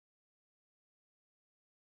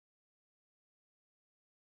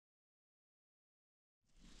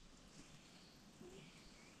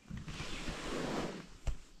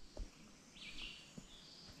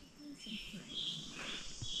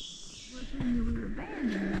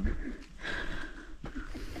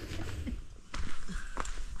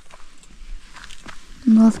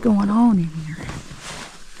What's going on in here?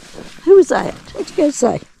 Who was that? What you gonna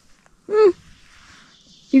say? You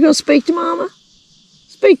gonna speak to Mama?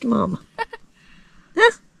 Speak to Mama.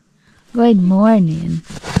 Huh? Good morning.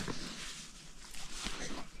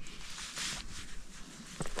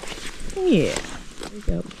 Yeah. There you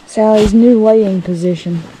go. Sally's new laying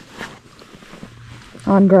position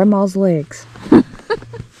on Grandma's legs.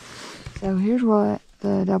 So here's what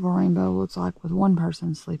the double rainbow looks like with one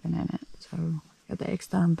person sleeping in it. So got the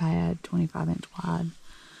extern pad, 25-inch wide.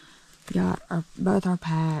 Got both our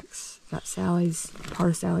packs. Got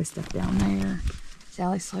part of Sally's stuff down there.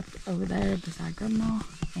 Sally slept over there beside Grandma,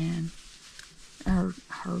 and her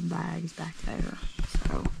bag's back there.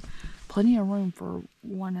 So plenty of room for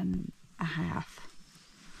 1.5.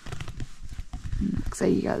 So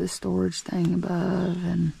you got the storage thing above,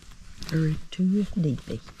 and Hurry to if need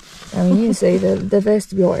be. I mean, you can see the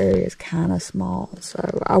vestibule area is kind of small.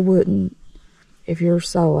 So I wouldn't, if you're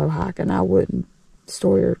solo hiking, I wouldn't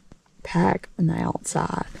store your pack on the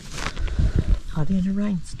outside. Not in a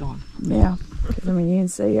rainstorm. Yeah, because I mean, you can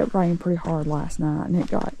see it rained pretty hard last night, and it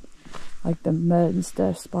got like the mud and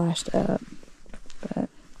stuff splashed up. But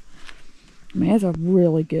I mean, it's a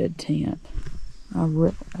really good tent.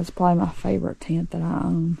 That's probably my favorite tent that I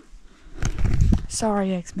own.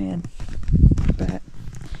 Sorry, X-Men, but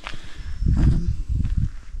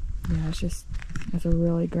yeah, it's a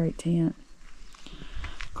really great tent.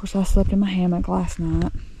 Of course, I slept in my hammock last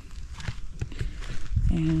night,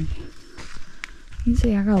 and you can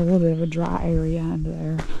see I got a little bit of a dry area under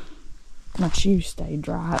there. My shoes stayed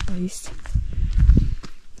dry at least.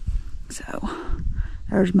 So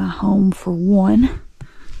there's my home for one.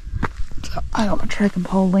 So I got my trekking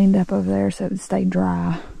pole leaned up over there so it would stay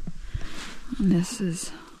dry. And this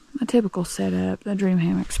is my typical setup, the Dream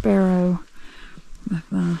Hammock Sparrow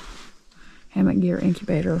with my hammock gear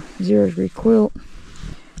incubator, 0-degree quilt,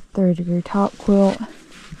 30-degree top quilt, a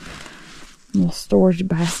little storage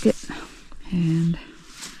basket, and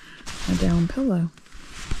a down pillow.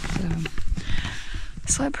 So I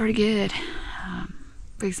slept pretty good.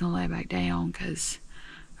 Fixing to lay back down because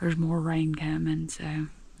there's more rain coming, so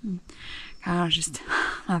kind of just,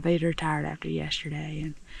 my feet are tired after yesterday,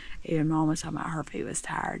 and even Mom was talking about her feet was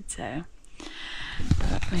tired, so.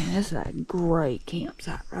 But man, this is a great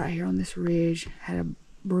campsite right here on this ridge. Had a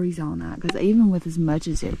breeze all night, because even with as much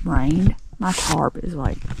as it rained, my tarp is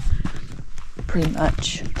like pretty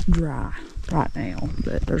much dry right now,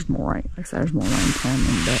 but there's more rain. Like I said, there's more rain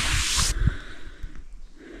coming, but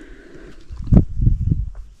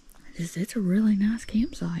it's a really nice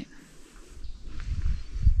campsite.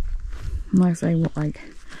 Like I say,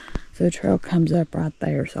 so the trail comes up right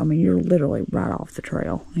there. So I mean, you're literally right off the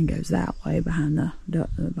trail and goes that way behind the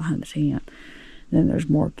tent. And then there's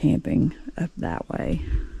more camping up that way.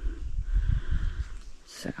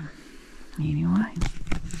 So anyway,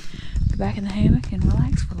 go back in the hammock and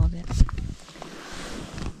relax for a little bit.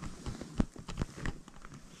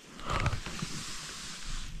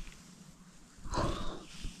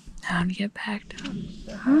 Time to get packed up.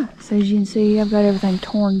 Alright, so as you can see, I've got everything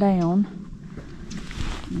torn down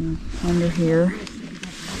under here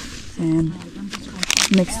and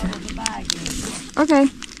mixed up. Okay,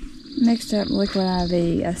 mixed up liquid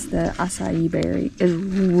IV. That's the acai berry. It's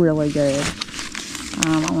really good.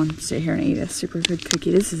 I want to sit here and eat a super good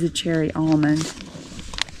cookie. This is a cherry almond.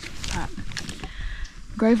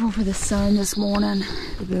 Grateful for the sun this morning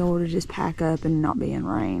to be able to just pack up and not be in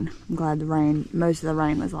rain. I'm glad most of the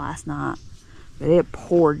rain was last night, but it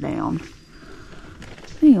poured down.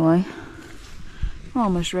 Anyway, we're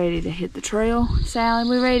almost ready to hit the trail. Sally,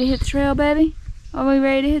 we ready to hit the trail, baby? Are we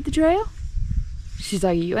ready to hit the trail? She's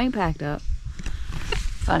like, you ain't packed up.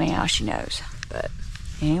 Funny how she knows. But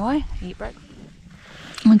anyway, eat breakfast.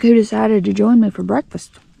 Look who decided to join me for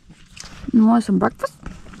breakfast. You want some breakfast?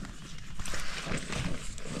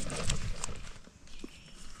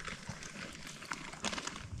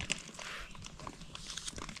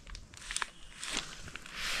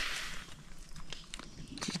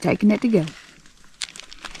 She's taking it to go.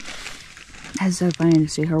 That's so funny to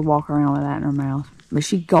see her walk around with that in her mouth. But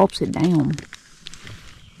she gulps it down.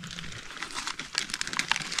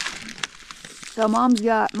 So Mom's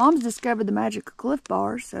discovered the magic of Cliff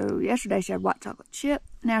Bars. So yesterday she had white chocolate chip.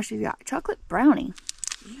 Now she's got chocolate brownie.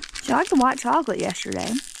 She liked the white chocolate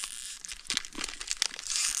yesterday.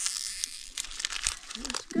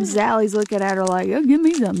 Sally's looking at her like, oh, give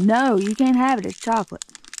me some. No, you can't have it. It's chocolate.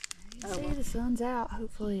 See, the sun's out.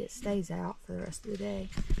 Hopefully it stays out for the rest of the day.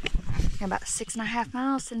 Got about 6.5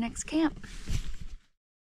 miles to the next camp.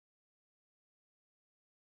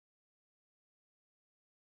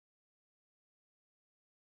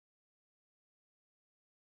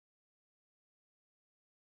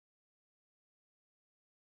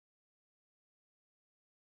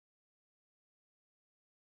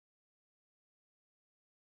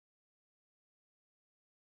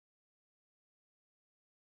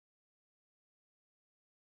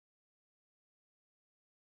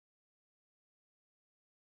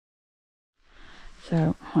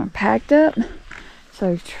 So I'm packed up.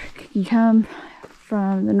 So you come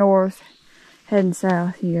from the north, heading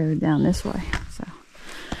south, you go down this way. So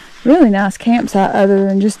really nice campsite other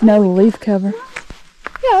than just no leaf cover.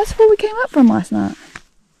 Yeah, that's where we came up from last night.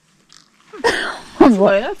 That's the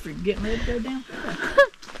way up for getting ready to go down.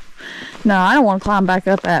 No, I don't want to climb back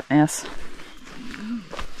up that mess.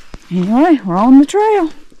 Anyway, we're on the trail.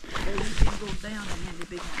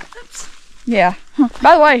 Yeah.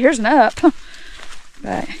 By the way, here's an up.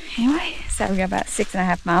 But anyway, so we got about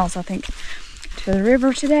 6.5 miles, I think, to the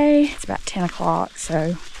river today. It's about 10 o'clock,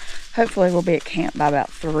 so hopefully we'll be at camp by about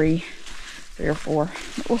 3 or 4.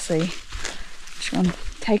 But we'll see. Just gonna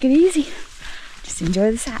take it easy. Just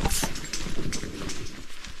enjoy the sights.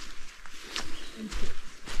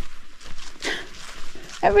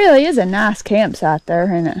 It really is a nice campsite there,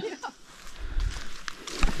 isn't it? Yeah.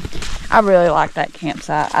 I really like that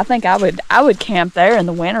campsite. I think I would camp there in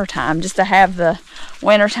the wintertime just to have the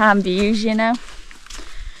wintertime views, you know.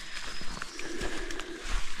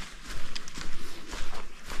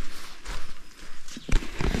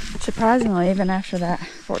 Surprisingly, even after that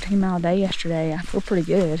 14-mile day yesterday, I feel pretty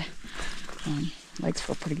good. Legs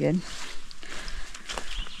feel pretty good.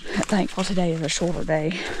 I'm thankful today is a shorter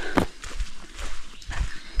day.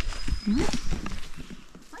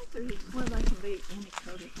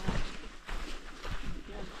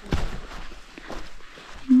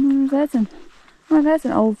 That's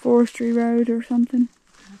an old forestry road or something.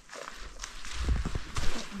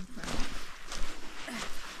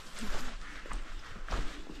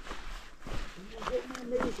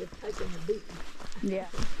 Yeah.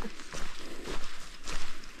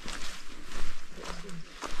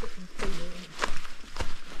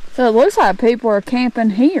 So it looks like people are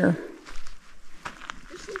camping here.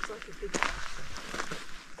 This looks like a big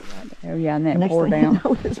Oh yeah, and then pour down.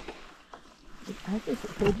 I guess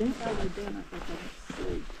it poured down.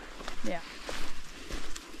 Yeah.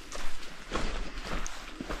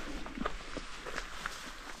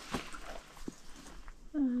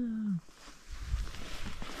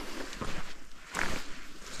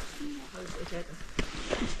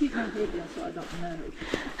 Just keep my head down so I don't know.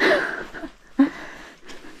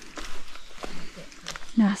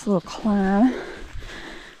 Nice little climb.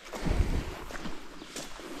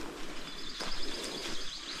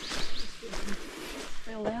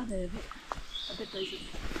 Fell out of it. I bet there's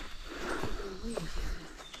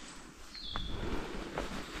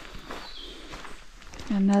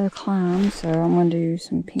Another climb, so I'm going to do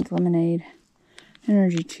some pink lemonade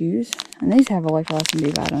energy chews. And these have electrolytes and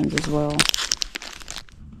B vitamins as well.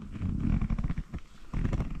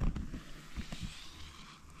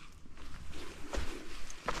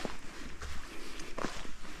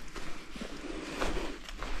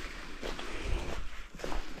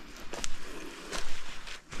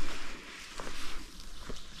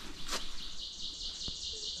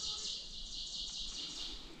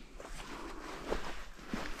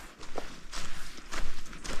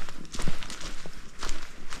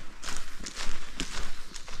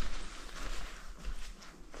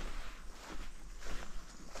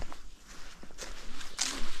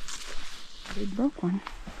 We broke one.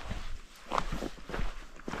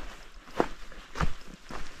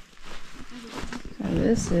 So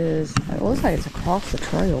this is, it looks like it's across the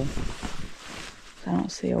trail. I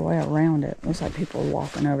don't see a way around it. Looks like people are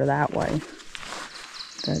walking over that way.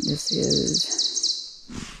 But this is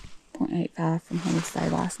 0.85 from where we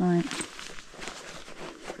stayed last night.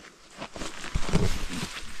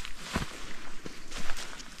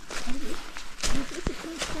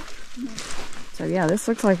 So yeah, this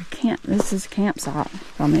looks like a camp. This is a campsite.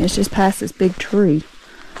 I mean, it's just past this big tree.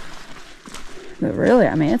 But really,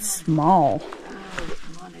 I mean, it's small.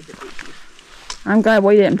 I'm glad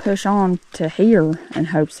we didn't push on to here in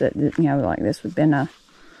hopes that, you know, like this would have been a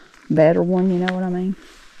better one, you know what I mean?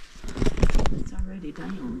 It's already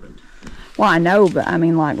down, but... Well, I know, but I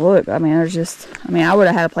mean, like, look, I mean, there's just, I mean, I would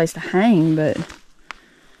have had a place to hang, but,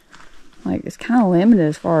 like, it's kind of limited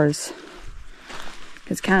as far as,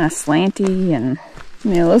 it's kind of slanty, and,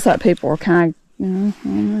 you know, it looks like people are kind of, you know, I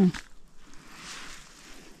don't know.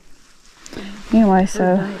 Anyway,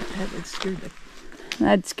 so...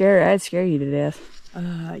 That'd scare you to death.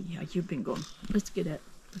 Yeah, you've been going. Let's get out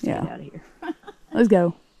of here. Let's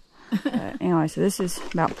go. Anyway, so this is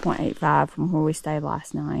about 0.85 from where we stayed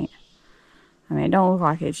last night. I mean, it don't look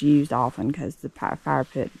like it's used often because the fire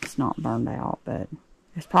pit is not burned out, but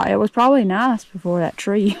it was probably nice before that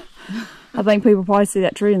tree. I think people probably see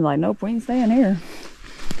that tree and like, nope, we ain't staying here.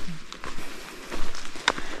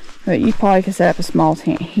 But you probably could set up a small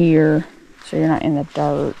tent here so you're not in the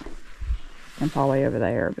dirt. And probably over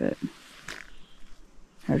there, but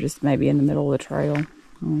Or just maybe in the middle of the trail.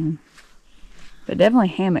 But definitely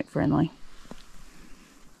hammock friendly.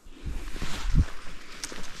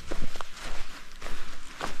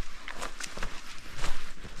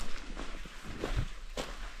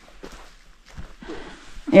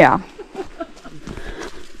 Yeah.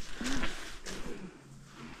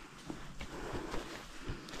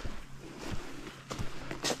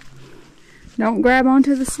 Don't grab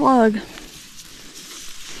onto the slug.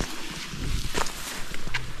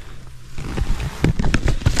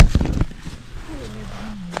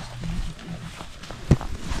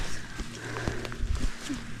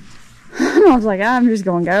 I was like, I'm just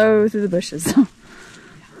gonna go through the bushes.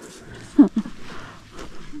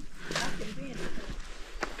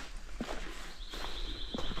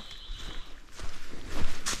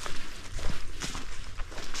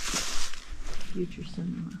 Future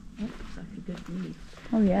son-in-law. That looks like a good view.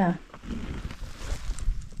 Oh yeah.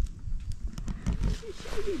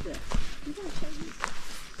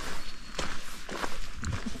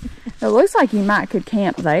 It looks like he might could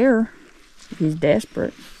camp there if he's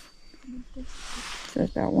desperate. So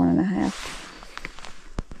it's about 1.5.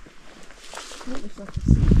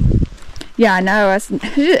 Yeah, I know.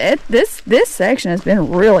 This section has been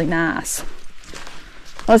really nice.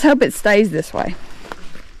 Let's hope it stays this way.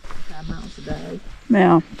 5 miles a day.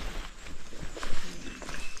 Yeah.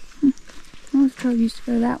 Well, the trail used to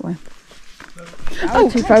go that way. I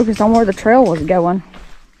was too focused on where the trail was going.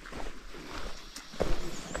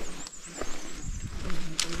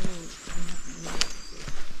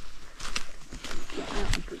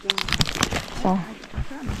 So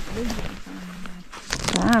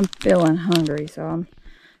I'm feeling hungry, so I'm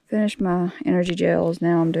finished my energy gels.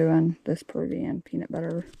 Now I'm doing this Peruvian peanut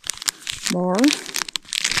butter bar.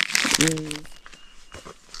 It is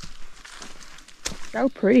so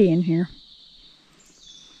pretty in here.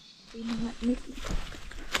 You know what, Nikki?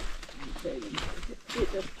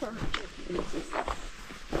 It does perfect. It's just,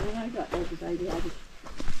 when I got there, baby, I just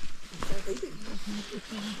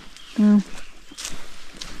Yeah.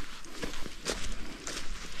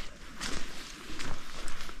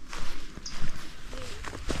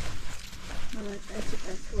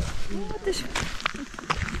 that's what. This.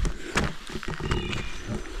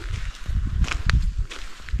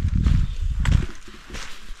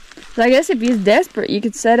 So I guess if he's desperate, you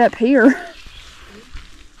could set up here.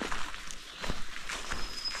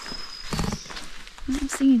 I don't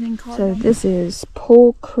see anything carved. So this is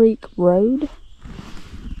Pull Creek Road.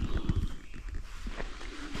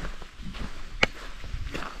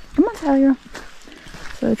 Come on, Talia.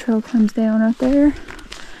 So the trail comes down right there.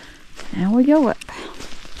 Now we go up.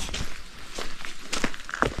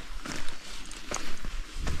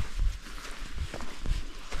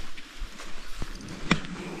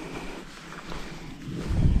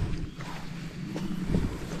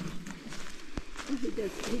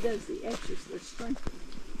 He does the exercise strength.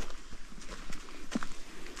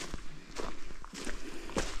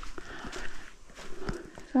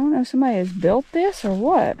 So I don't know if somebody has built this or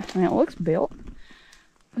what. I mean, it looks built,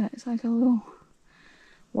 but it's like a little,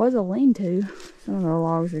 was a lean-to. Some of the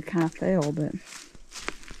logs have kind of fell, but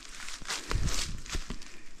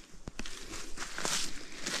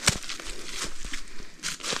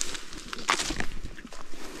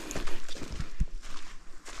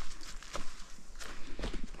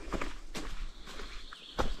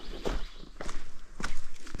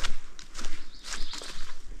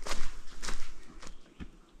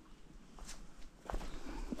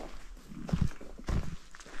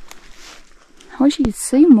I wish you could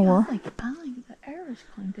see more. I think the air is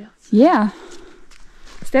cleaned out. Yeah.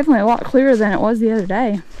 It's definitely a lot clearer than it was the other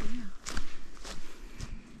day. Yeah.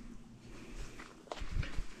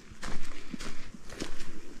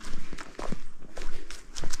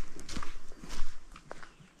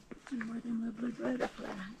 And more than lovely butterfly.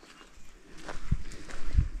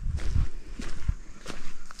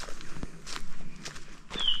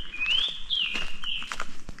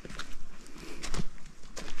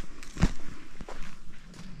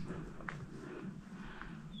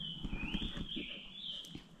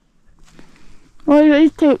 What are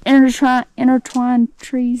these two intertwined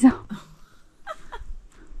trees?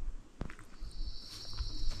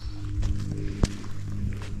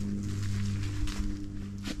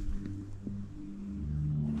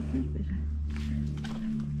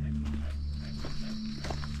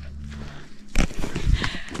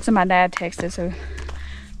 So my dad texted, so the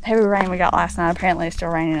heavy rain we got last night, apparently it's still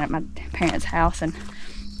raining at my parents' house, and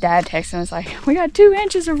Dad texted and was like, we got 2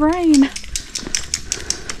 inches of rain.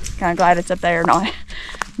 Kind of glad it's up there,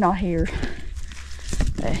 not here.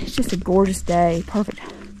 But it's just a gorgeous day. Perfect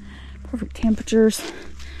temperatures.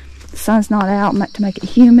 sun's not out to make it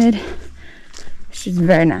humid. It's just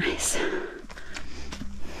very nice.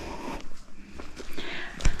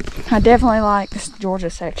 I definitely like this Georgia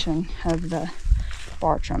section of the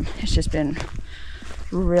Bartram. It's just been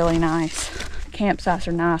really nice. Campsites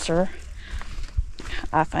are nicer,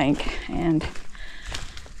 I think, and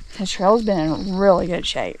the trail's been in really good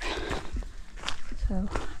shape. So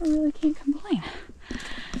I really can't complain.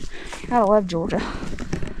 Gotta love Georgia.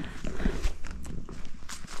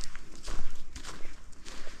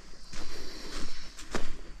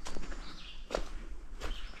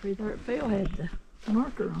 Tree there at Hale had the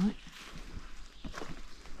marker on it.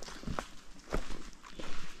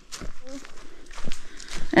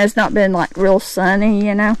 And it's not been like real sunny,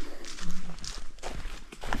 you know.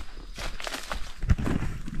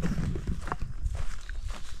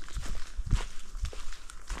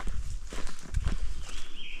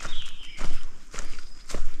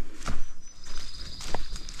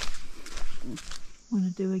 Want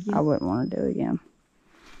to do again? I wouldn't want to do it again.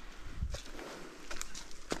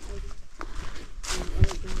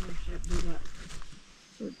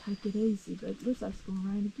 So take it easy, but it looks like it's going to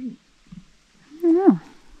rain again. I don't know.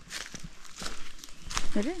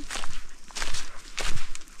 It is.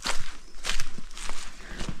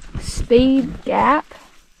 Speed gap.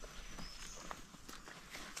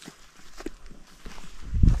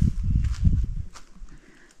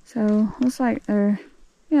 So looks like there's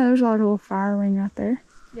a little fire ring right there.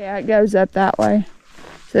 Yeah, it goes up that way.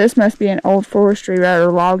 So this must be an old forestry road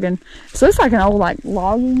or logging. So it's like an old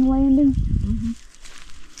logging landing. Mm-hmm.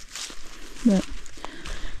 But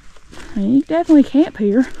I mean, you definitely camp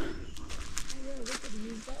here.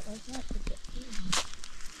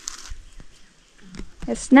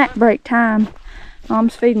 It's snack break time.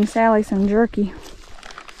 Mom's feeding Sally some jerky.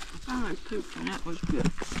 I like poop, and that was good.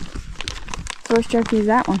 Which jerky is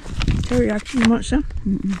that one? Teriyaki, you want some?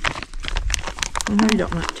 Mm-mm. I know you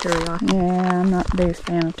don't like teriyaki. Yeah, I'm not the biggest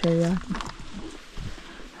fan of teriyaki.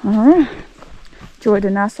 Alright. Enjoyed a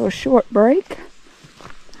nice little short break.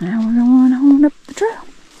 Now we're going on up the trail.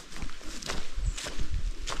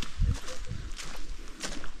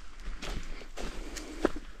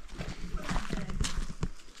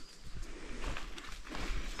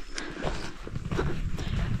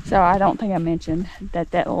 So I don't think I mentioned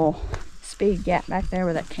that little speed gap back there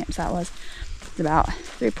where that campsite was, it's about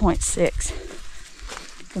 3.6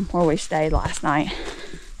 from where we stayed last night.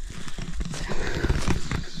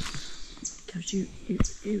 Because you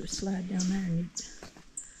would slide down there and you'd...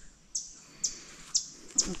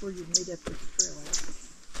 I don't know where you'd meet up with the trail at.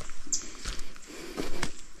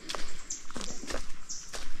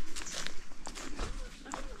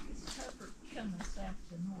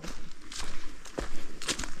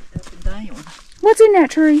 What's in that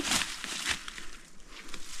tree?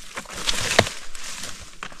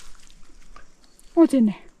 What's in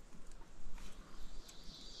there?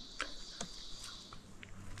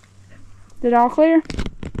 Is it all clear?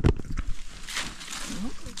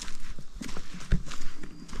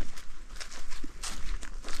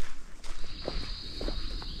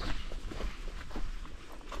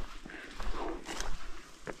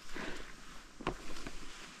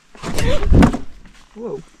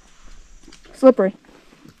 Whoa. Slippery.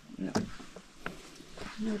 Yeah.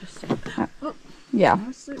 Noticed it. Oh, Yeah.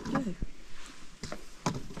 nice slip too.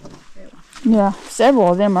 Yeah,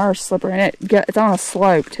 several of them are slippery, and it's on a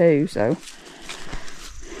slope too, so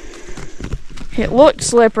it looked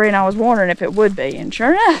slippery, and I was wondering if it would be, and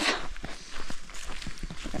sure enough,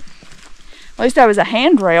 at least that was a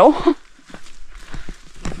handrail.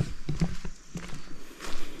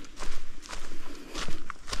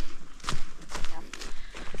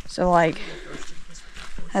 So like,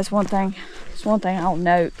 that's one thing. It's one thing I'll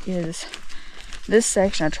note is this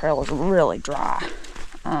section of trail is really dry.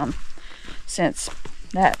 Since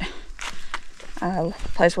that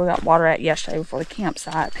place we got water at yesterday before the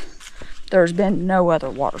campsite, there's been no other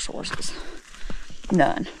water sources.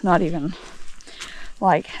 None. Not even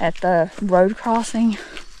like at the road crossing,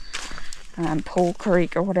 Pool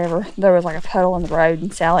Creek or whatever. There was like a puddle in the road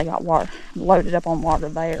and Sally got water, loaded up on water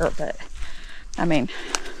there. But I mean,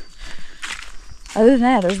 other than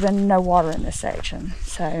that, there's been no water in this section.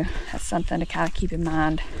 So that's something to kind of keep in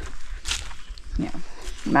mind. You know,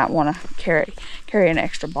 you might want to carry an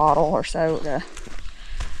extra bottle or so to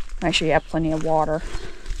make sure you have plenty of water.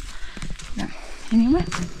 Yeah. Anyway.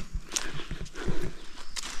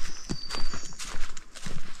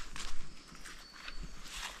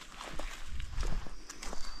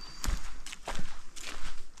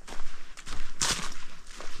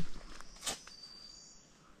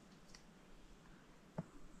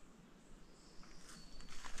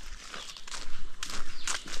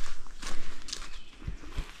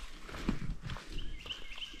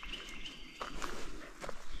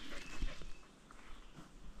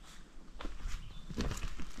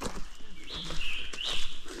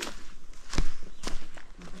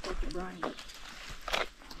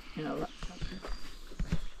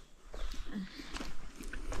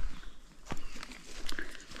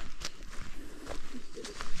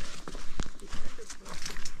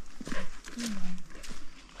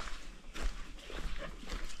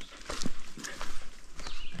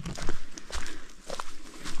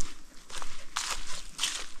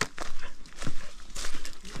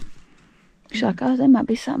 She's like, oh, there might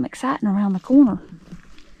be something exciting around the corner.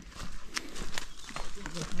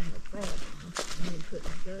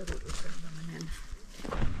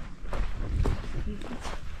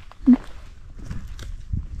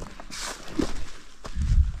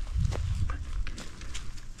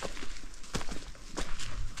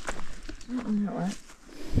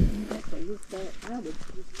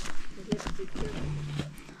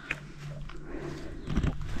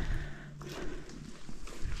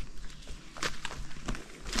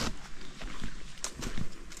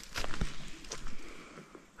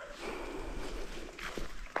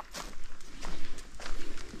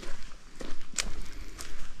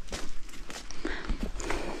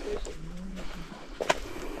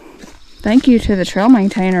 Thank you to the trail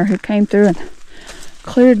maintainer who came through and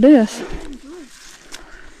cleared this.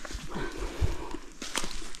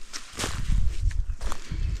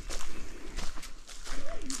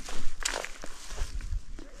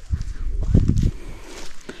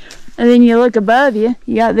 And then you look above you,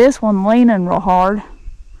 you got this one leaning real hard.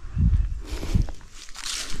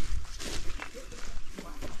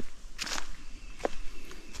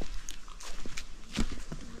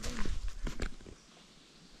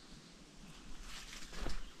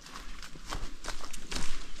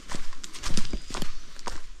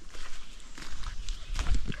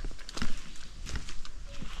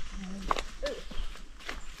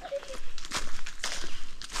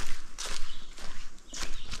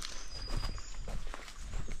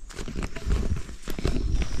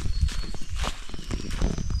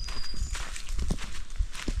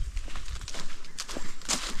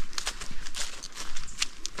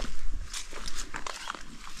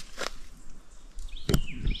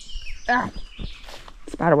 Ah,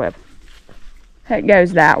 spider web. It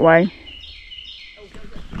goes that way.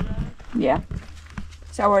 Yeah.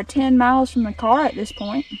 So we're 10 miles from the car at this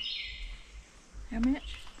point. How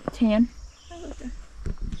much? 10. Oh, okay.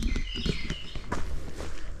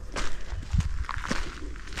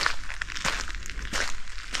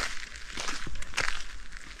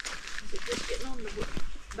 Is it just getting on the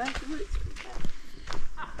back of the woods?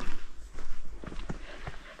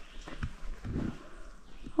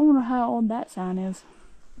 I wonder how old that sign is.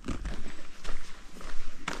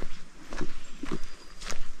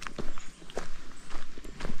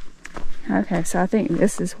 Okay, so I think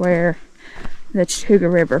this is where the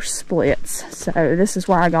Chattooga River splits. So this is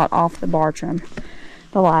where I got off the Bartram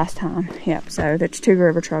the last time. Yep, so the Chattooga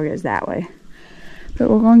River Trail goes that way. But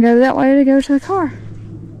we're going to go that way to go to the car.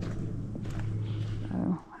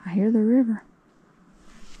 Oh, I hear the river.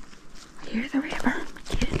 I hear the river.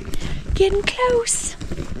 Getting close.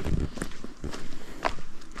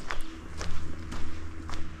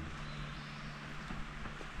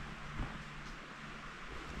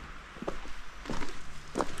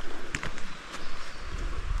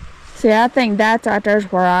 See, I think that's right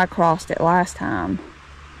there's where I crossed it last time.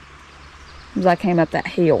 As I came up that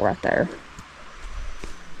hill right there.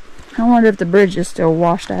 I wonder if the bridge is still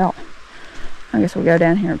washed out. I guess we'll go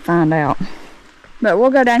down here and find out. But we'll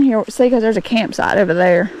go down here, see, because there's a campsite over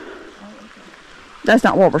there. That's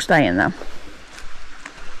not where we're staying, though.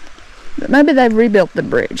 But maybe they've rebuilt the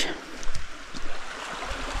bridge.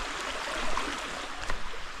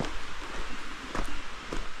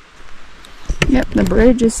 Yep, the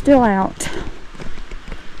bridge is still out.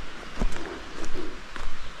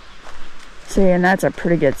 See, and that's a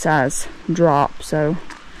pretty good size drop, so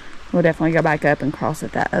we'll definitely go back up and cross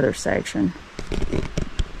at that other section.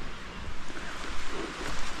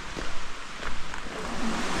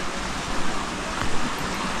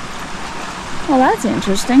 Well, that's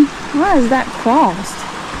interesting. Why is that crossed?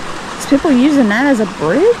 Is people using that as a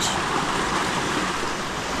bridge?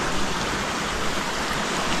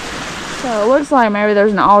 So it looks like maybe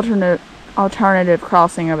there's an alternative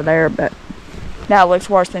crossing over there, but that looks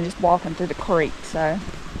worse than just walking through the creek. So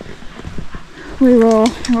we will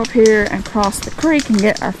go up here and cross the creek and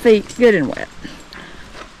get our feet good and wet.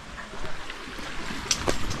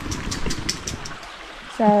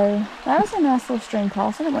 So that was a nice little stream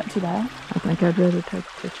crossing. It wasn't too bad. I think I'd rather take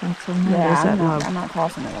the chance on that. Yeah, I'm not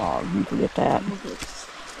crossing the log. You can get that.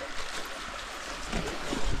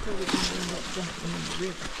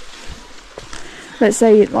 But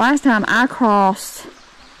see, last time I crossed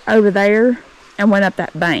over there and went up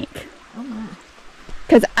that bank. Oh my.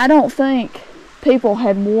 Because I don't think people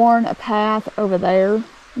had worn a path over there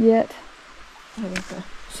yet. Oh, okay.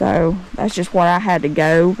 So that's just where I had to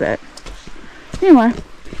go. But anyway,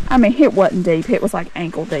 I mean, it wasn't deep. It was like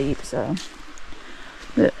ankle deep. So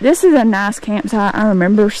but this is a nice campsite. I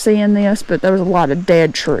remember seeing this, but there was a lot of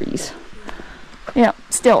dead trees. Yep,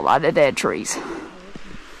 still a lot of dead trees.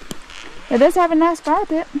 It does have a nice fire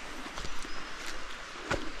pit.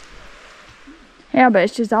 Yeah, but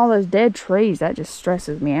it's just all those dead trees. That just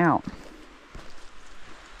stresses me out.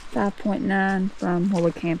 5.9 from where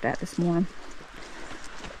we camped at this morning.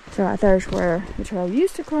 So right there's where the trail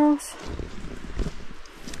used to cross.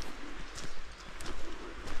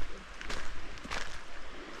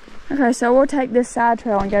 Okay, so we'll take this side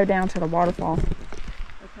trail and go down to the waterfall.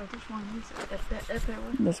 Okay, which one is it? Up that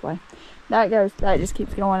way? This way. That just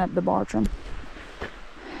keeps going up the Bartram.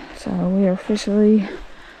 So we are officially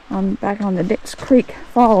back on the Dix Creek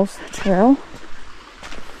Falls Trail.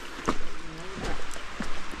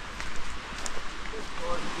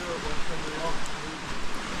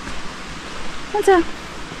 What's up?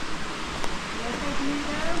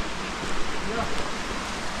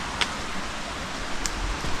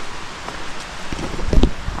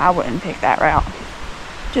 I wouldn't pick that route.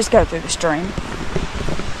 Just go through the stream.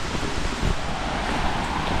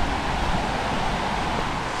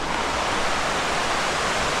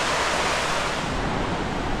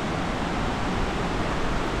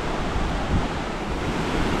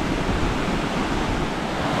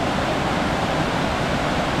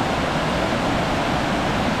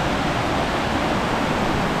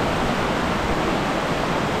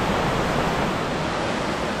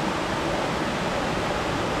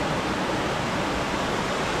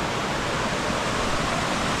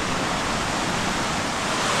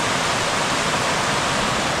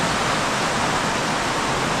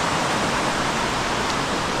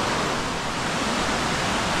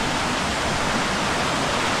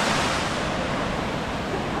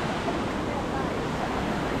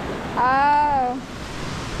 Oh.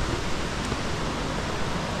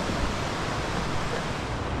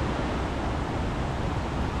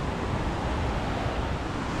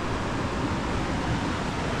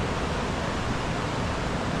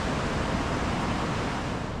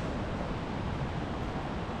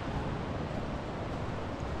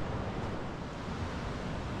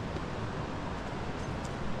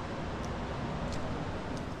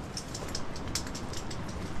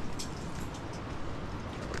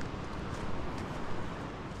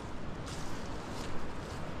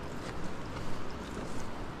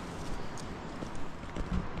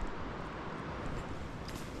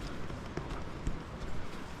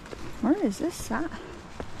 Where is this side?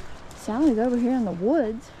 Sally's over here in the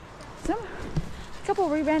woods. A couple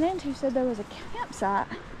we ran into said there was a campsite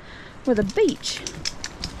with a beach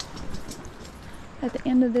at the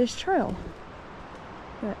end of this trail.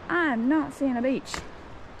 But I'm not seeing a beach.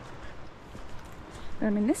 But I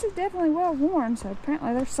mean, this is definitely well worn, so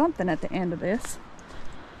apparently there's something at the end of this.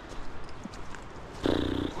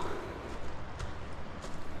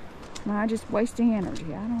 Am I just wasting energy?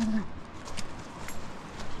 I don't know.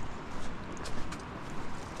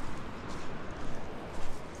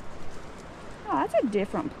 Oh, that's a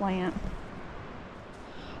different plant.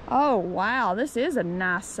 Oh, wow. This is a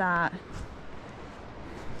nice site.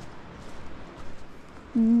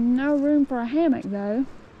 No room for a hammock, though.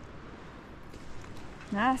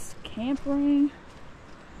 Nice camp ring.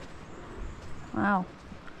 Wow.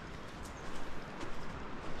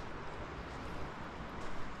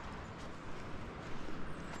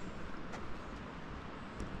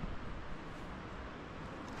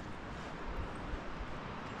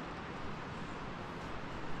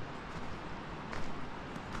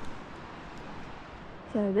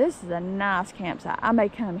 So this is a nice campsite. I may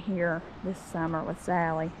come here this summer with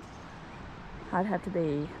Sally. I'd have to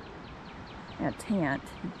be in a tent,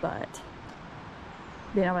 but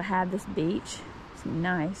being able to have this beach is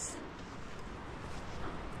nice.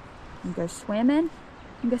 You can go swimming. You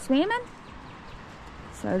can go swimming.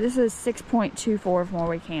 So this is 6.24 from where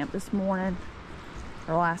we camped this morning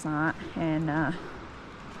or last night, and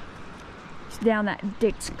it's down that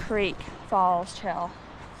Dix Creek Falls Trail.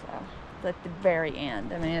 So at the very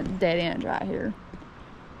end. I mean, it's dead end right here.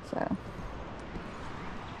 So,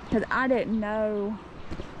 because I didn't know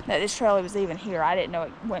that this trail was even here. I didn't know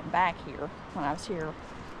it went back here when I was here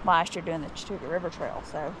last year doing the Chattooga River Trail.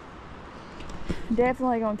 So,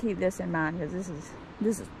 definitely gonna keep this in mind because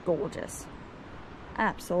this is gorgeous.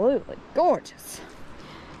 Absolutely gorgeous.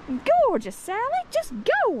 Gorgeous, Sally. Just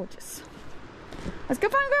gorgeous. Let's go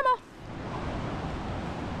find Grandma.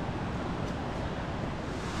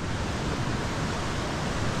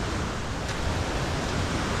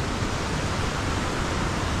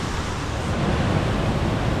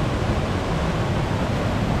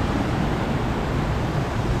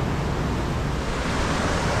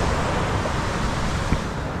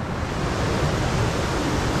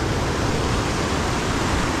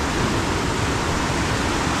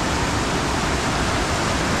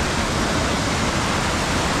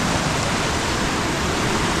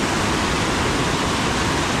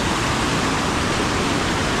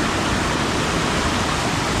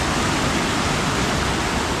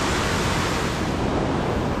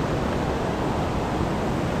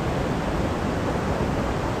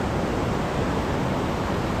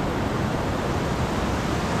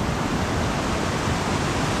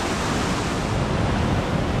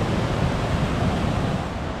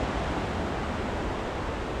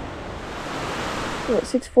 So at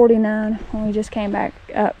 6:49 when we just came back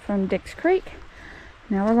up from Dix Creek.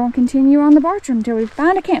 Now we're going to continue on the Bartram until we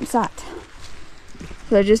find a campsite.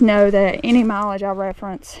 So just know that any mileage I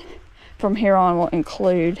reference from here on will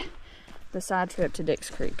include the side trip to Dix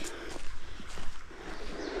Creek.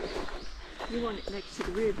 You want it next to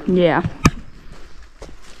the river? Yeah.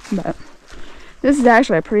 But this is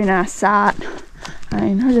actually a pretty nice site. I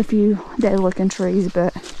mean, there's a few dead looking trees,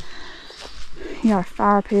 but you got a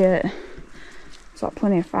fire pit. It's got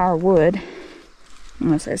plenty of firewood. I'm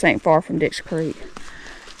gonna say this ain't far from Dix Creek.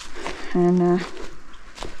 And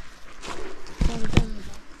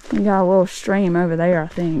you got a little stream over there, I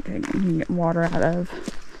think, that you can get water out of.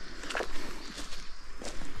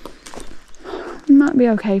 It might be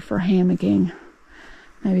okay for hammocking.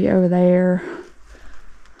 Maybe over there.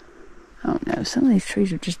 I don't know. Some of these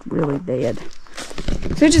trees are just really dead.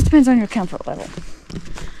 So it just depends on your comfort level.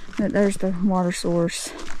 But there's the water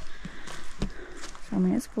source. So, I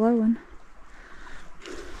mean, it's flowing.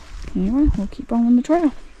 Anyway, we'll keep on the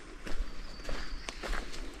trail.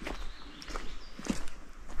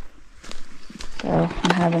 So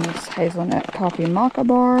I'm having this hazelnut coffee maca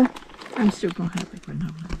bar. I'm still gonna have it for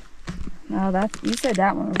another one. No, that's, you said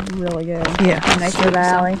that one was really good. Yeah. Nature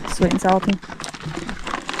Valley, sweet and salty.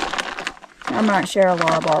 I might share a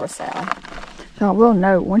Laura bar with Sally. So I will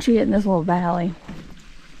note, once you get in this little valley,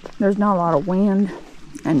 there's not a lot of wind,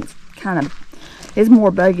 and it's kind of, it's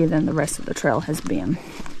more buggy than the rest of the trail has been.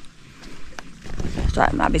 So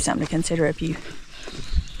that might be something to consider if you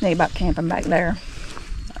think about camping back there.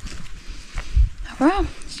 Well,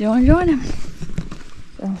 still enjoying them.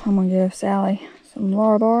 So I'm gonna give Sally some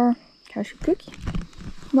Laura bar, cashew cookie.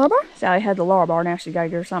 Laura bar? Sally had the Laura bar, now she's gotta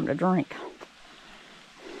get her something to drink.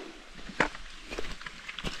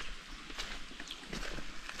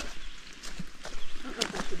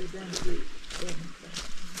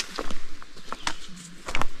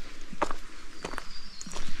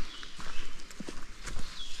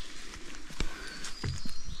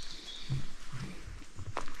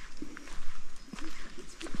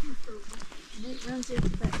 It runs into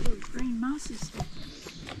that little green mossy stuff.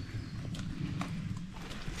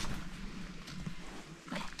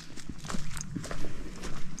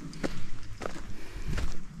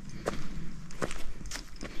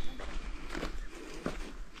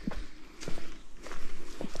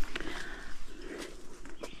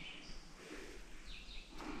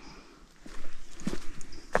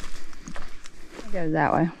 It goes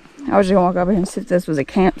that way. I was just gonna walk over here and see if this was a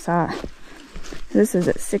campsite. This is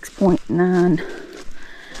at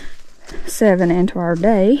 6.97 into our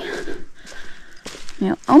day.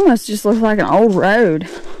 It almost just looks like an old road.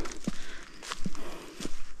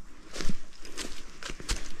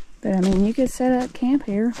 But I mean, you could set up camp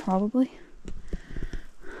here probably.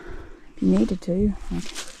 If you needed to.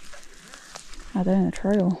 Like, out there in the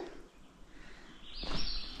trail.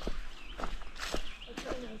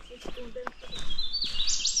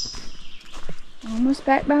 Almost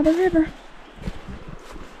back by the river.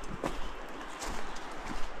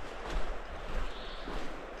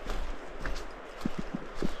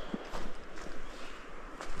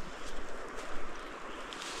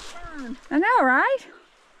 I know, right?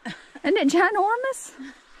 Isn't it ginormous?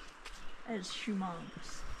 It's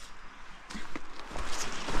humongous.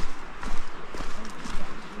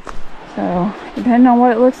 So, depending on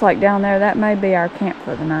what it looks like down there, that may be our camp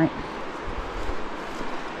for the night.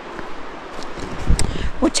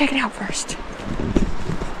 We'll check it out first.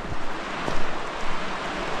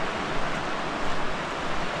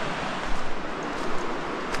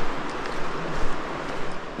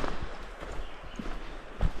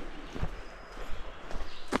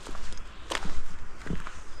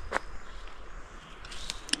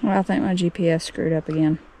 Well, I think my GPS screwed up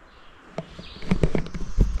again.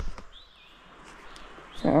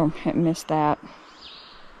 So, it missed that.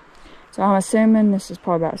 So, I'm assuming this is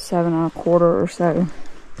probably about 7 1/4 or so.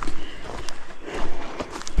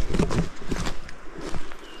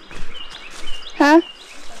 Huh?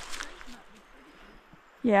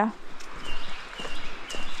 Yeah.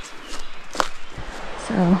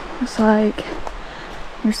 So, looks like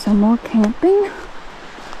there's some more camping.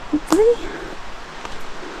 Oopsie.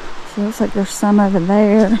 So, it looks like there's some over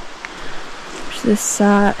there. There's this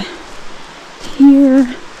site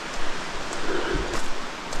here.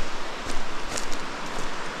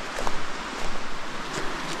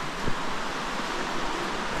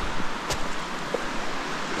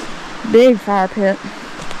 Big fire pit.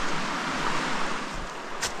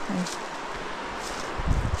 Okay.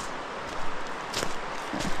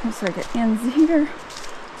 Looks like it ends here.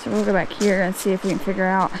 So we'll go back here and see if we can figure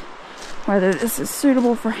out whether this is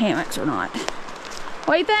suitable for hammocks or not.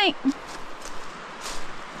 What do you think?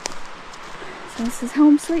 This is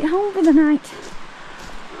home sweet home for the night.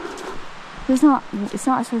 It's not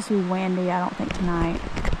supposed to be windy, I don't think, tonight.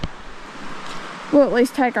 We'll at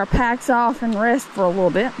least take our packs off and rest for a little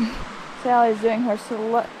bit. Sally's doing her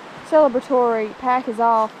celebratory pack is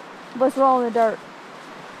off. Let's roll in the dirt.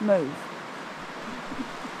 Move.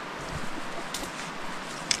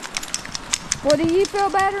 Well, do you feel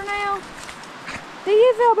better now? Do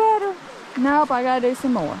you feel better? Nope, I gotta do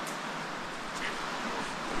some more.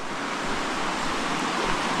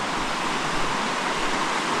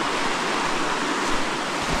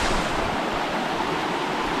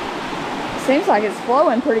 Seems like it's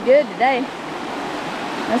flowing pretty good today.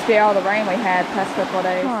 Must be all the rain we had the past couple of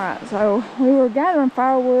days. Alright, so we were gathering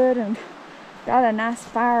firewood and got a nice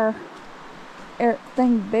fire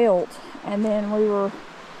thing built, and then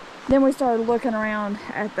we started looking around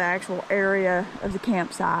at the actual area of the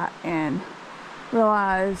campsite and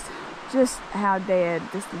realized just how dead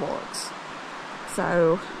this looks.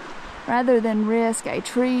 So rather than risk a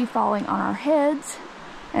tree falling on our heads,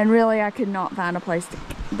 and really I could not find a place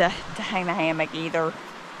to hang the hammock either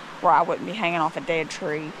where I wouldn't be hanging off a dead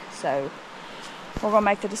tree, so we're gonna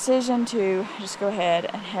make the decision to just go ahead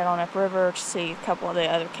and head on upriver to see a couple of the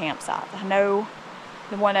other campsites. I know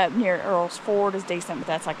the one up near Earl's Ford is decent, but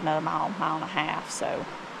that's like another mile and a half, so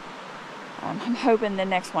I'm hoping the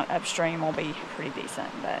next one upstream will be pretty decent.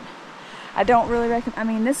 But I don't really recommend, I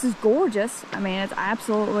mean, this is gorgeous. I mean, it's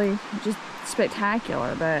absolutely just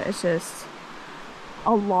spectacular, but it's just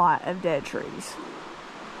a lot of dead trees.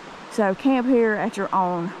 So camp here at your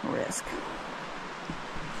own risk.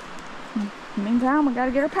 Meantime, we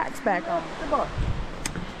gotta get our packs back on.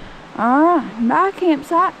 Alright, bye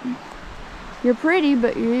campsite. You're pretty,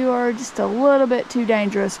 but you are just a little bit too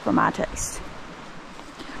dangerous for my taste.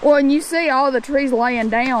 Well, and you see all the trees laying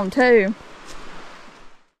down too.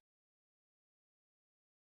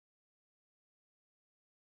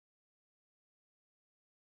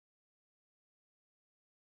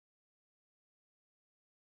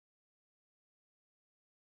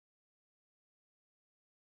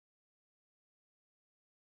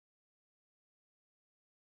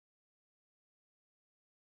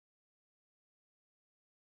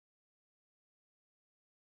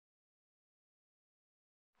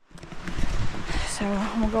 So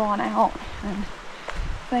I'm gonna go on out and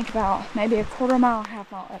think about maybe a quarter mile,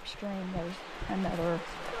 half mile upstream, there's another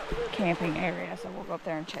camping area. So we'll go up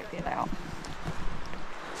there and check it out.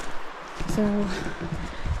 So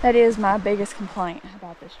that is my biggest complaint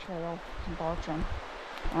about this trail in Bartram,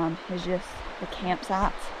 is just the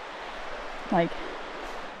campsites. Like,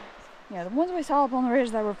 yeah, the ones we saw up on the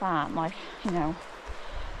ridge, they were fine, like, you know,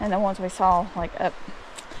 and the ones we saw like up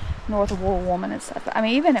north of War Woman and stuff. I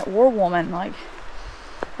mean, even at War Woman, like,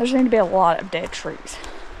 there's going to be a lot of dead trees.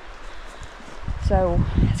 So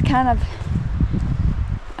it's kind of,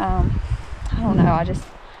 I don't know, I just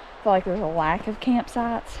feel like there's a lack of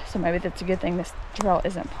campsites. So maybe that's a good thing this trail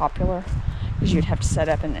isn't popular, because you'd have to set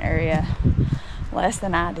up in an area less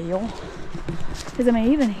than ideal. Because I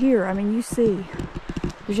mean, even here, I mean, you see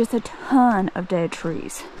there's just a ton of dead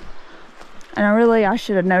trees. And I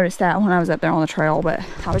should have noticed that when I was up there on the trail, but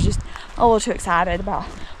I was just a little too excited about,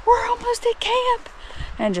 we're almost at camp,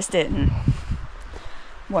 and just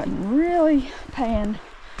wasn't really paying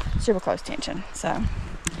super close attention. So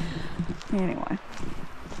anyway,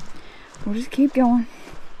 we'll just keep going.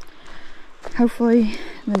 Hopefully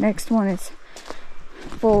the next one is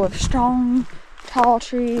full of strong, tall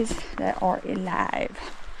trees that are alive.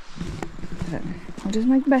 So we'll just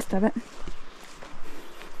make the best of it.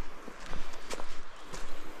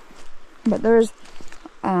 But there's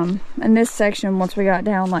in this section, once we got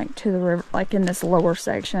down like to the river, like in this lower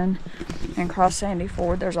section and cross Sandy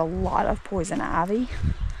Ford, there's a lot of poison ivy,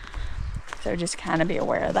 so just kind of be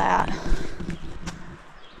aware of that.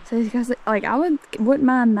 So because like I wouldn't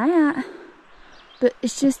mind that, but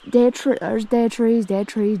it's just dead tree. There's dead trees, dead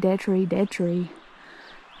trees, dead tree, dead tree,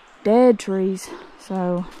 dead trees.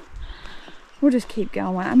 So we'll just keep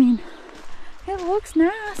going. I mean, it looks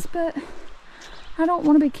nice, but I don't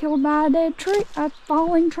want to be killed by a dead tree, a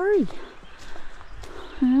falling tree.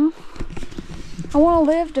 You know, I want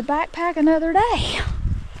to live to backpack another day.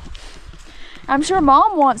 I'm sure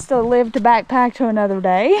Mom wants to live to backpack to another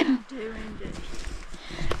day. I do indeed.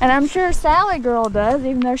 And I'm sure Sally girl does,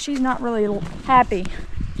 even though she's not really happy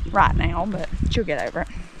right now, but she'll get over it.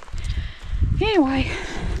 Anyway,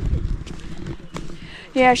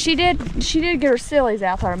 yeah, she did get her sillies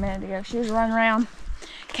out there a minute ago. She was running around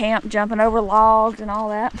camp, jumping over logs and all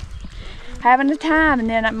that, having a time, and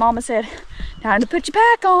then Mama said, time to put your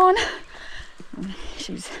pack on.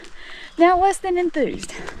 She's now less than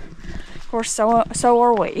enthused. Of course, so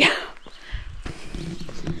are we.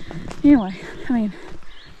 Anyway, I mean,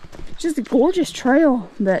 it's just a gorgeous trail,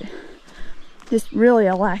 but just really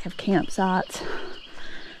a lack of campsites.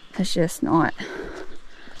 It's just not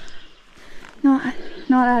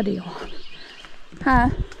ideal. Huh?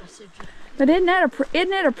 But isn't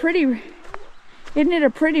it a pretty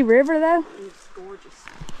river though? It's gorgeous.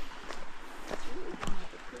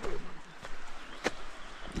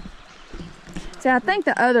 See, I think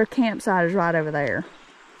the other campsite is right over there.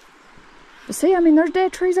 But see, I mean, there's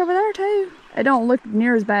dead trees over there too. It don't look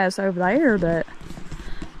near as bad as over there, but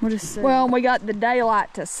we'll just see. Well, we got the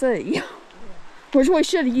daylight to see, which we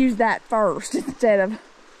should have used that first instead of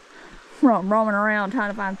roaming around trying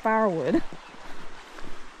to find firewood.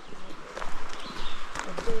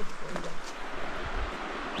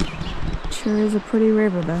 Sure is a pretty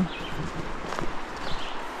river though.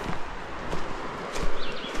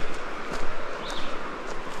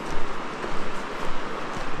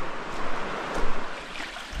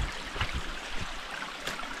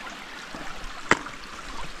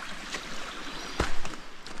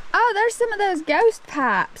 Oh, there's some of those ghost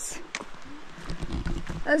pipes.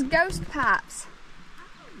 Those ghost pipes.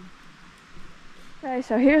 Okay,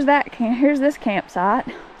 so here's this campsite.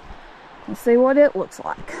 Let's see what it looks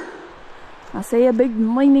like. I see a big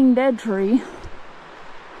leaning dead tree.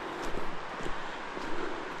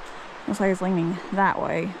 Looks like it's leaning that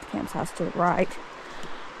way. Campsite's to the right.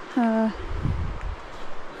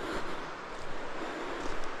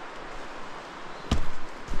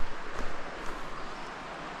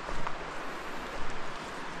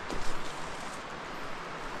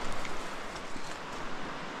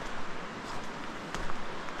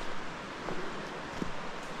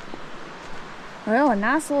 Well, a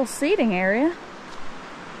nice little seating area.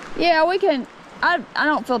 Yeah, we can, I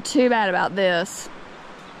don't feel too bad about this.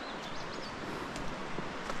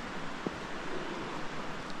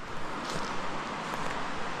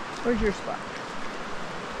 Where's your spot?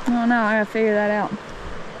 I don't know, I gotta figure that out.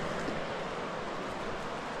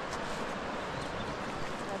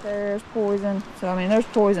 Right there's poison. So, I mean, there's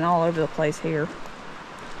poison all over the place here.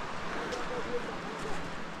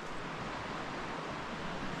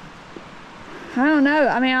 I don't know.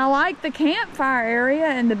 I mean, I like the campfire area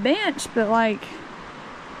and the bench, but like,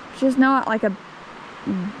 it's just not like a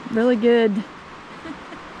really good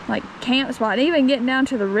like camp spot. Even getting down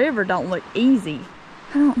to the river don't look easy.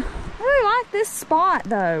 I don't really like this spot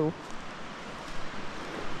though.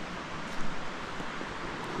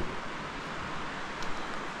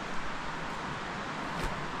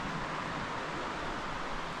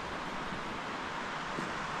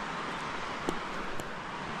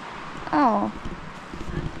 Oh.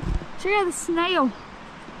 Check out the snail.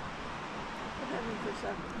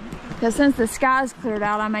 Because since the sky's cleared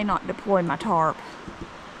out, I may not deploy my tarp.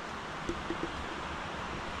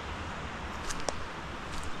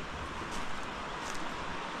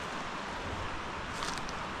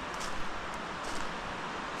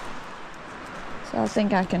 So I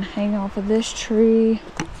think I can hang off of this tree.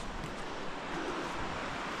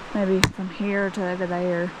 Maybe from here to over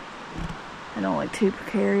there. I don't look too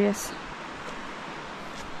precarious.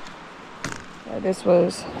 So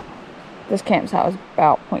this campsite was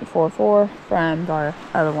about 0.44 from the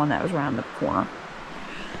other one that was around the corner.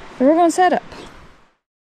 So we're gonna set up.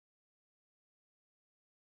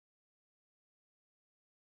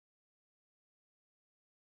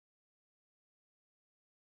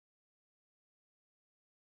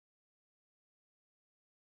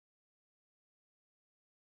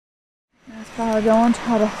 Let's probably go and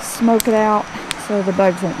try to smoke it out so the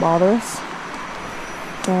bugs won't bother us.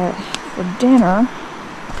 But for dinner,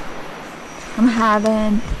 I'm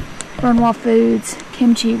having Burnwell Foods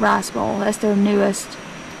kimchi rice bowl. That's their newest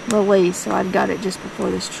release, so I got it just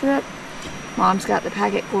before this trip. Mom's got the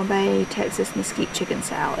packet gourmet Texas mesquite chicken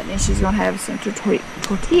salad, and she's gonna have some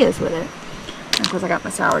tortillas with it. And of course, I got my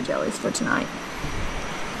sour jellies for tonight.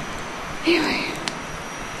 Anyway,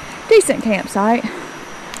 decent campsite.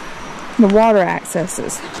 The water access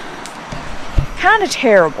is kind of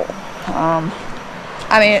terrible.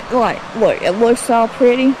 I mean, look, it looks all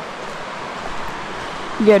pretty.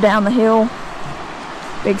 You go down the hill,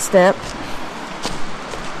 big step.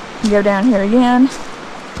 You go down here again,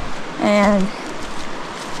 and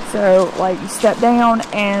so like you step down,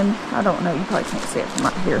 and I don't know, you probably can't see it from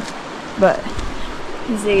right here, but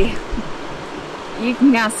you see, you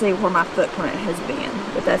can kind of see where my footprint has been,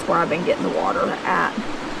 but that's where I've been getting the water at.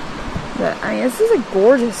 But I mean, this is a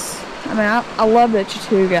gorgeous, I mean, I love the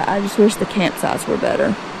Chattooga. I just wish the campsites were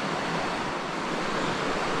better.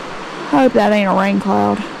 I hope that ain't a rain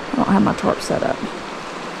cloud. I don't have my tarp set up.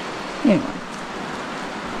 Anyway.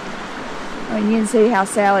 I mean, you can see how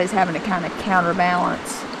Sally's having to kind of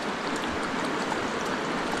counterbalance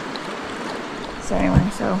So anyway,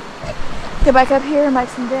 so go back up here and make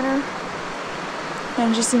some dinner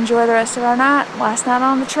and just enjoy the rest of our night. Last night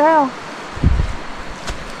on the trail.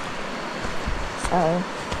 So,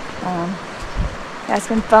 yeah, it's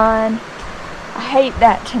been fun. I hate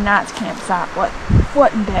that tonight's campsite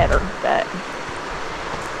wasn't better, but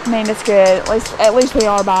I mean it's good. At least we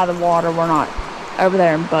are by the water. We're not over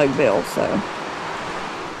there in Bugville, so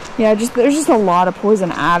yeah, there's just a lot of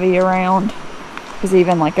poison ivy around. Because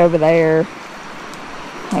even like over there,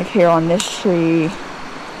 like here on this tree,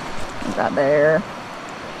 right there.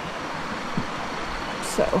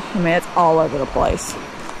 So I mean it's all over the place.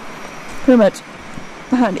 Pretty much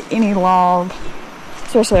behind any log,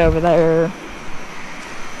 especially over there.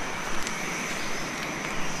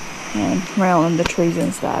 And around the trees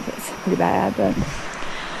and stuff, it's pretty bad, but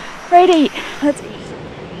ready to eat. Let's eat.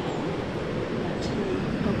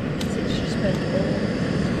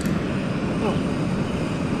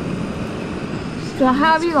 So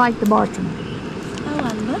how do you like the Bartram? Oh,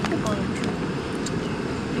 I love the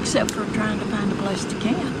Bartram. Except for trying to find a place to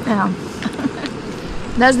camp. Yeah.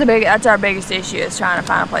 That's our biggest issue, is trying to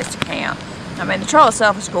find a place to camp. I mean, the trail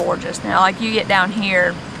itself is gorgeous. Now, like you get down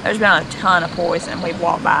here, there's been a ton of poison we've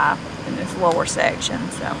walked by in this lower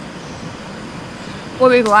section, so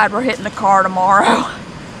we'll be glad we're hitting the car tomorrow.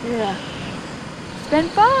 Yeah. It's been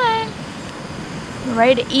fun. We're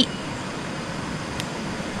ready to eat.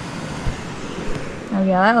 Oh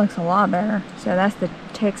yeah, that looks a lot better. So that's the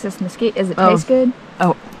Texas mesquite. Does it taste good?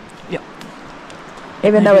 Oh, yeah.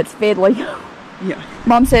 Even though it's fiddly. Yeah.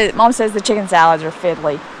 Mom says the chicken salads are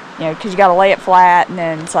fiddly. You know, because you got to lay it flat, and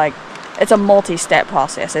then it's a multi-step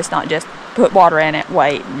process. It's not just put water in it,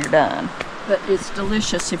 wait, and you're done. But it's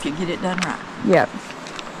delicious if you get it done right. Yep.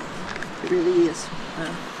 It really is.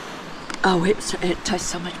 Oh, it tastes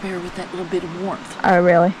so much better with that little bit of warmth. Oh,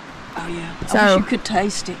 really? Oh, yeah. So, I wish you could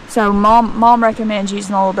taste it. So Mom recommends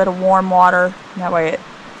using a little bit of warm water. That way it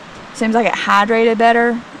seems like it hydrated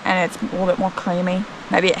better, and it's a little bit more creamy.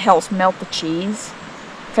 Maybe it helps melt the cheese.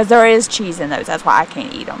 Because there is cheese in those. That's why I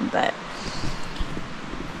can't eat them. But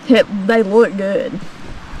they look good.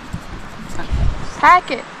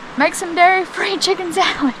 Pack it. Make some dairy-free chicken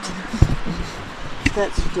salad.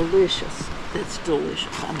 That's delicious. That's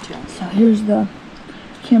delicious, I'm telling you. So here's the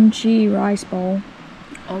kimchi rice bowl.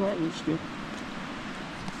 Oh, that is good.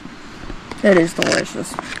 It is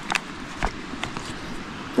delicious.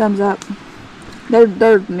 Thumbs up.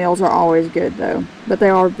 Their meals are always good though, but they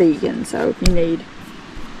are vegan, so if you need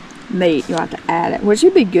meat, you'll have to add it, which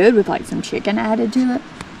would be good with like some chicken added to it.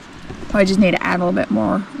 I just need to add a little bit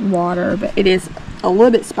more water, but it is a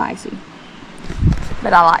little bit spicy.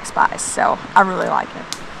 But I like spice, so I really like it.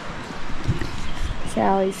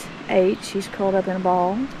 Sally's ate. She's curled up in a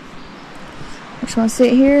ball. I just want to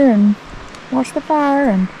sit here and watch the fire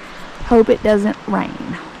and hope it doesn't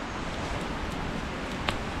rain.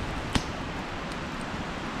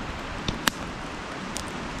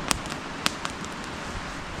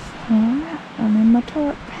 Alright, I'm in my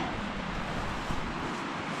tarp.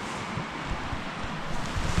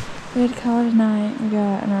 We had to call it a night. We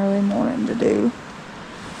got an early morning to do.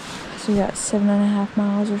 So we got 7.5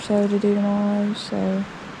 miles or so to do tomorrow, so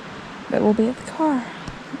but we'll be at the car.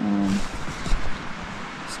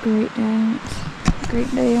 It's a great day. It's a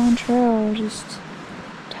great day on trail. Just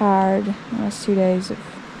tired. The last 2 days have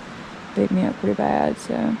beat me up pretty bad,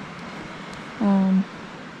 so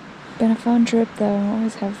been a fun trip though.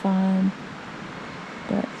 Always have fun,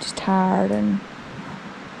 but just tired, and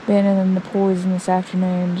being in the poison this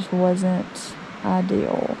afternoon just wasn't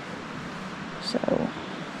ideal. So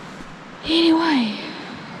anyway,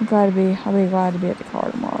 I'll be glad to be at the car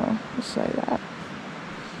tomorrow. Let's say that.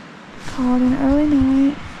 Called an early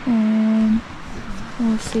night, and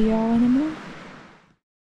we'll see y'all in the morning.